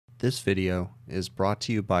This video is brought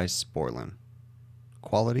to you by Sporlan.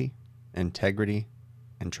 Quality, integrity,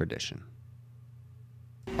 and tradition.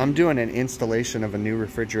 I'm doing an installation of a new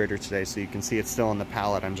refrigerator today, so you can see it's still on the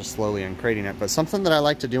pallet. I'm just slowly uncrating it. But something that I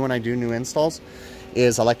like to do when I do new installs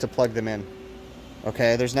is I like to plug them in.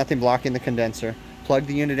 Okay, there's nothing blocking the condenser. Plug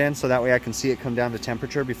the unit in so that way I can see it come down to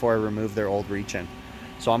temperature before I remove their old reach-in.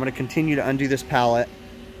 So I'm going to continue to undo this pallet.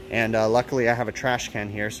 And luckily I have a trash can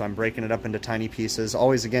here, so I'm breaking it up into tiny pieces.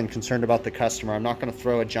 Always, again, concerned about the customer. I'm not going to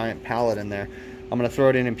throw a giant pallet in there. I'm going to throw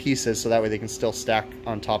it in pieces so that way they can still stack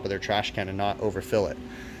on top of their trash can and not overfill it.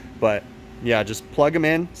 But yeah, just plug them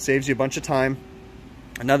in, saves you a bunch of time.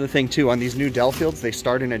 Another thing too, on these new Delfields, they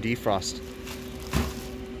start in a defrost.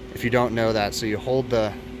 If you don't know that, so you hold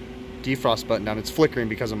the defrost button down. It's flickering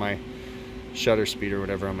because of my shutter speed or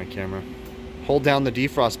whatever on my camera. Hold down the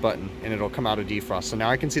defrost button and it'll come out of defrost. So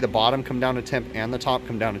now I can see the bottom come down to temp and the top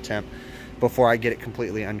come down to temp before I get it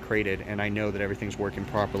completely uncrated, and I know that everything's working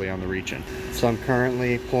properly on the reach-in. So I'm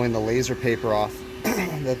currently pulling the laser paper off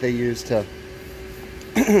that they use to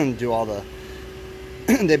do all the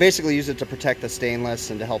they basically use it to protect the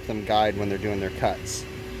stainless and to help them guide when they're doing their cuts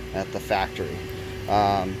at the factory.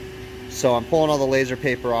 So I'm pulling all the laser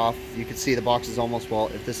paper off. You can see the box is almost, well,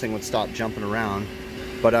 if this thing would stop jumping around.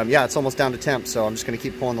 But yeah, it's almost down to temp, so I'm just going to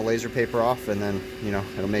keep pulling the laser paper off, and then, you know,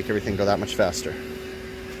 it'll make everything go that much faster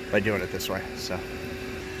by doing it this way.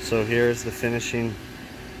 So here's the finishing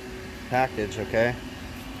package, okay?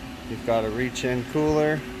 You've got a reach-in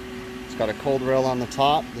cooler. It's got a cold rail on the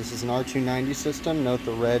top. This is an R290 system. Note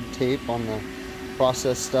the red tape on the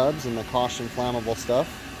process stubs and the caution flammable stuff.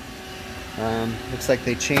 Looks like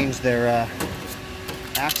they changed their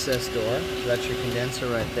access door. So that's your condenser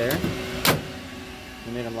right there.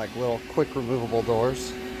 They made them like little quick removable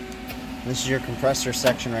doors. This is your compressor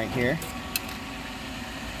section right here.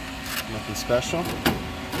 Nothing special.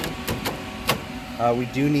 We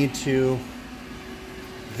do need to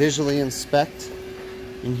visually inspect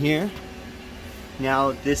in here.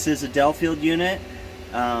 Now this is a Delfield unit.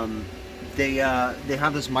 They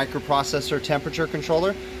have this microprocessor temperature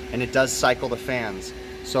controller, and it does cycle the fans.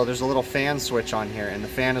 So there's a little fan switch on here, and the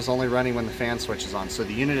fan is only running when the fan switch is on. So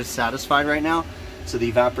the unit is satisfied right now, so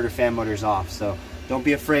the evaporator fan motor is off. So don't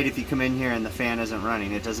be afraid if you come in here and the fan isn't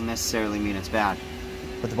running. It doesn't necessarily mean it's bad.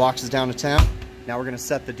 But the box is down to temp. Now we're going to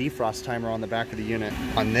set the defrost timer on the back of the unit.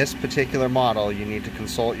 On this particular model, you need to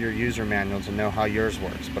consult your user manual to know how yours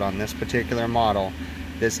works. But on this particular model,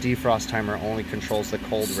 this defrost timer only controls the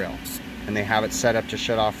cold rail. And they have it set up to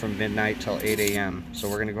shut off from midnight till 8 a.m. So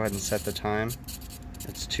we're going to go ahead and set the time.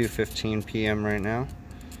 It's 2:15 p.m. right now.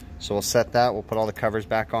 So we'll set that. We'll put all the covers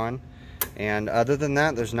back on. And other than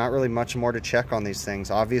that, there's not really much more to check on these things.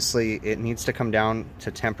 Obviously, it needs to come down to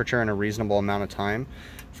temperature in a reasonable amount of time.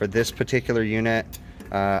 For this particular unit,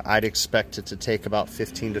 I'd expect it to take about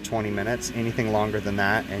 15 to 20 minutes. Anything longer than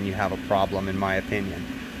that, and you have a problem, in my opinion.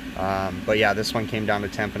 But yeah, this one came down to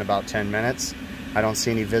temp in about 10 minutes. I don't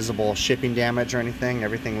see any visible shipping damage or anything.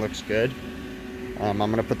 Everything looks good. I'm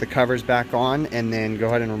going to put the covers back on and then go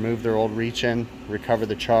ahead and remove their old reach-in, recover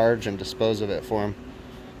the charge, and dispose of it for them.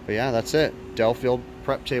 But yeah, that's it. Delfield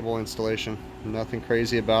prep table installation. Nothing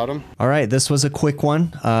crazy about them. All right, this was a quick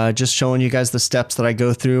one, just showing you guys the steps that I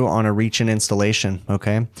go through on a reach-in installation,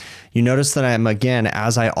 okay? You notice that I'm, again,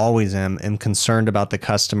 as I always am concerned about the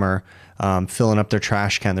customer filling up their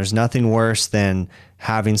trash can. There's nothing worse than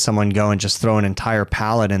having someone go and just throw an entire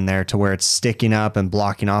pallet in there to where it's sticking up and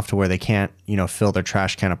blocking off to where they can't, you know, fill their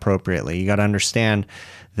trash can appropriately. You got to understand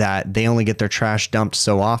that they only get their trash dumped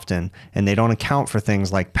so often, and they don't account for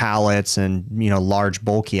things like pallets and, you know, large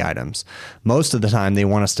bulky items. Most of the time they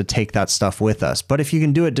want us to take that stuff with us, but if you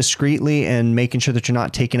can do it discreetly and making sure that you're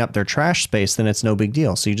not taking up their trash space, then it's no big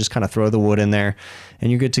deal. So you just kind of throw the wood in there and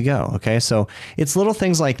you're good to go. Okay, so it's little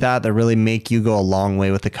things like that that really make you go a long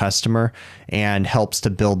way with the customer and helps to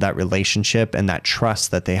build that relationship and that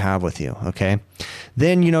trust that they have with you. Okay,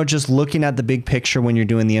 then, you know, just looking at the big picture when you're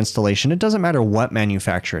doing the installation, it doesn't matter what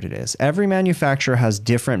manufacturer it is. Every manufacturer has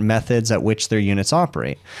different methods at which their units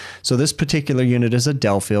operate. So this particular unit is a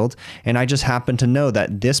Delfield, and I just happen to know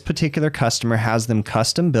that this particular customer has them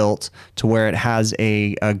custom built to where it has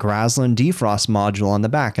a Graslin defrost module on the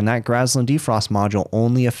back, and that Graslin defrost module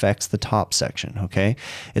only affects the top section. Okay,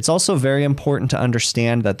 it's also very important to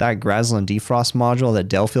understand that that Graslin defrost module that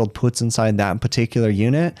Delfield puts inside that particular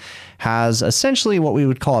unit has essentially what we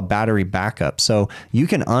would call a battery backup. So you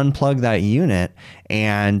can unplug that unit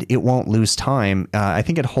and it won't lose time. I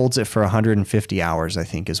think it holds it for 150 hours, I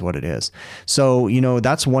think is what it is. So, you know,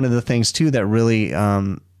 that's one of the things too that really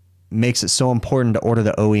makes it so important to order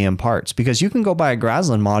the OEM parts, because you can go buy a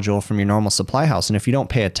Graslin module from your normal supply house, and if you don't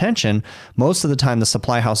pay attention, most of the time the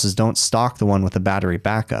supply houses don't stock the one with the battery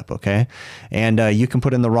backup, okay? And you can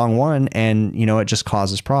put in the wrong one, and you know, it just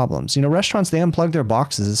causes problems. You know, restaurants, they unplug their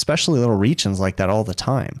boxes, especially little reach-ins like that, all the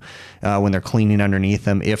time when they're cleaning underneath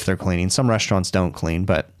them, if they're cleaning. Some restaurants don't clean,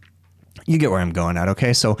 but you get where I'm going at,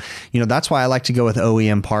 okay? So, you know, that's why I like to go with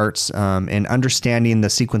OEM parts and understanding the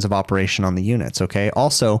sequence of operation on the units, okay?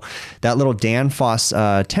 Also, that little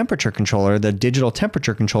Danfoss temperature controller, the digital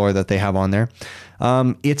temperature controller that they have on there,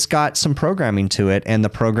 it's got some programming to it, and the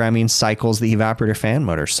programming cycles the evaporator fan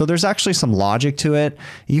motor. So there's actually some logic to it.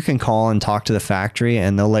 You can call and talk to the factory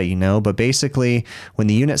and they'll let you know. But basically, when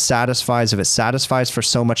the unit satisfies, if it satisfies for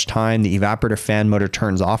so much time, the evaporator fan motor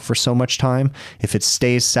turns off for so much time. If it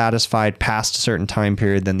stays satisfied past a certain time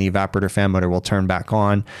period, then the evaporator fan motor will turn back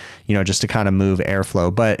on, you know, just to kind of move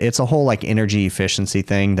airflow. But it's a whole like energy efficiency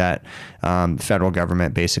thing that the federal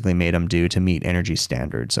government basically made them do to meet energy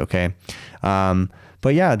standards, okay?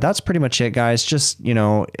 But yeah, that's pretty much it, guys. Just, you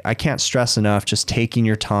know, I can't stress enough, just taking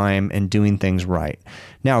your time and doing things right.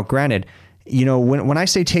 Now, granted, you know, when I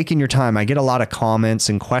say taking your time, I get a lot of comments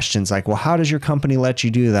and questions like, well, how does your company let you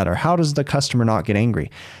do that? Or how does the customer not get angry?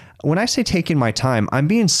 When I say taking my time, I'm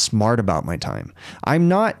being smart about my time. I'm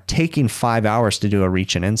not taking 5 hours to do a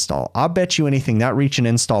reach and install. I'll bet you anything that reach and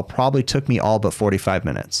install probably took me all but 45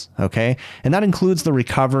 minutes, okay? And that includes the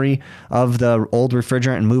recovery of the old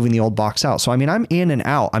refrigerant and moving the old box out. So, I mean, I'm in and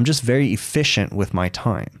out. I'm just very efficient with my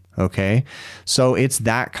time. Okay. So it's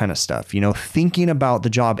that kind of stuff, you know, thinking about the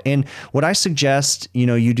job. And what I suggest, you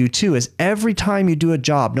know, you do too, is every time you do a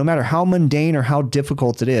job, no matter how mundane or how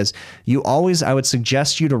difficult it is, I would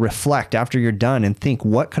suggest you to reflect after you're done and think,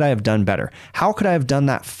 what could I have done better? How could I have done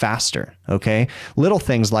that faster? Okay. Little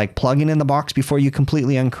things like plugging in the box before you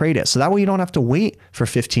completely uncrate it. So that way you don't have to wait for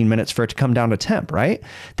 15 minutes for it to come down to temp, right?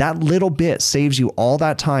 That little bit saves you all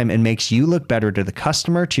that time and makes you look better to the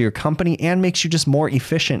customer, to your company, and makes you just more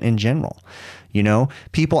efficient in general. You know,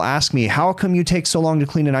 people ask me, how come you take so long to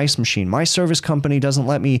clean an ice machine? My service company doesn't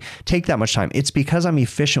let me take that much time. It's because I'm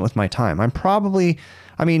efficient with my time.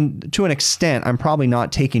 To an extent, I'm probably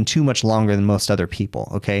not taking too much longer than most other people,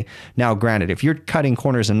 okay? Now, granted, if you're cutting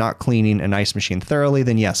corners and not cleaning an ice machine thoroughly,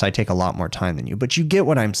 then yes, I take a lot more time than you. But you get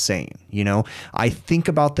what I'm saying, you know? I think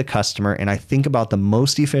about the customer, and I think about the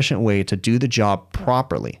most efficient way to do the job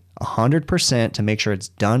properly, 100%, to make sure it's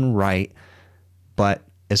done right, but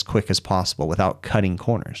as quick as possible without cutting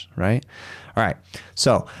corners, right? All right,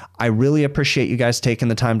 so I really appreciate you guys taking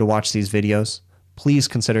the time to watch these videos. Please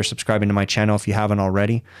consider subscribing to my channel if you haven't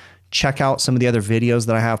already. Check out some of the other videos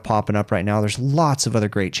that I have popping up right now. There's lots of other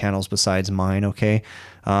great channels besides mine, okay?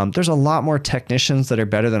 There's a lot more technicians that are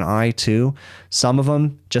better than I too. Some of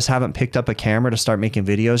them just haven't picked up a camera to start making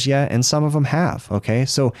videos yet, and some of them have, okay?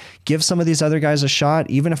 So give some of these other guys a shot.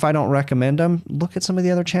 Even if I don't recommend them, look at some of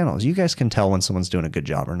the other channels. You guys can tell when someone's doing a good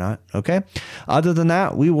job or not, okay? Other than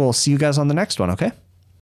that, we will see you guys on the next one, okay?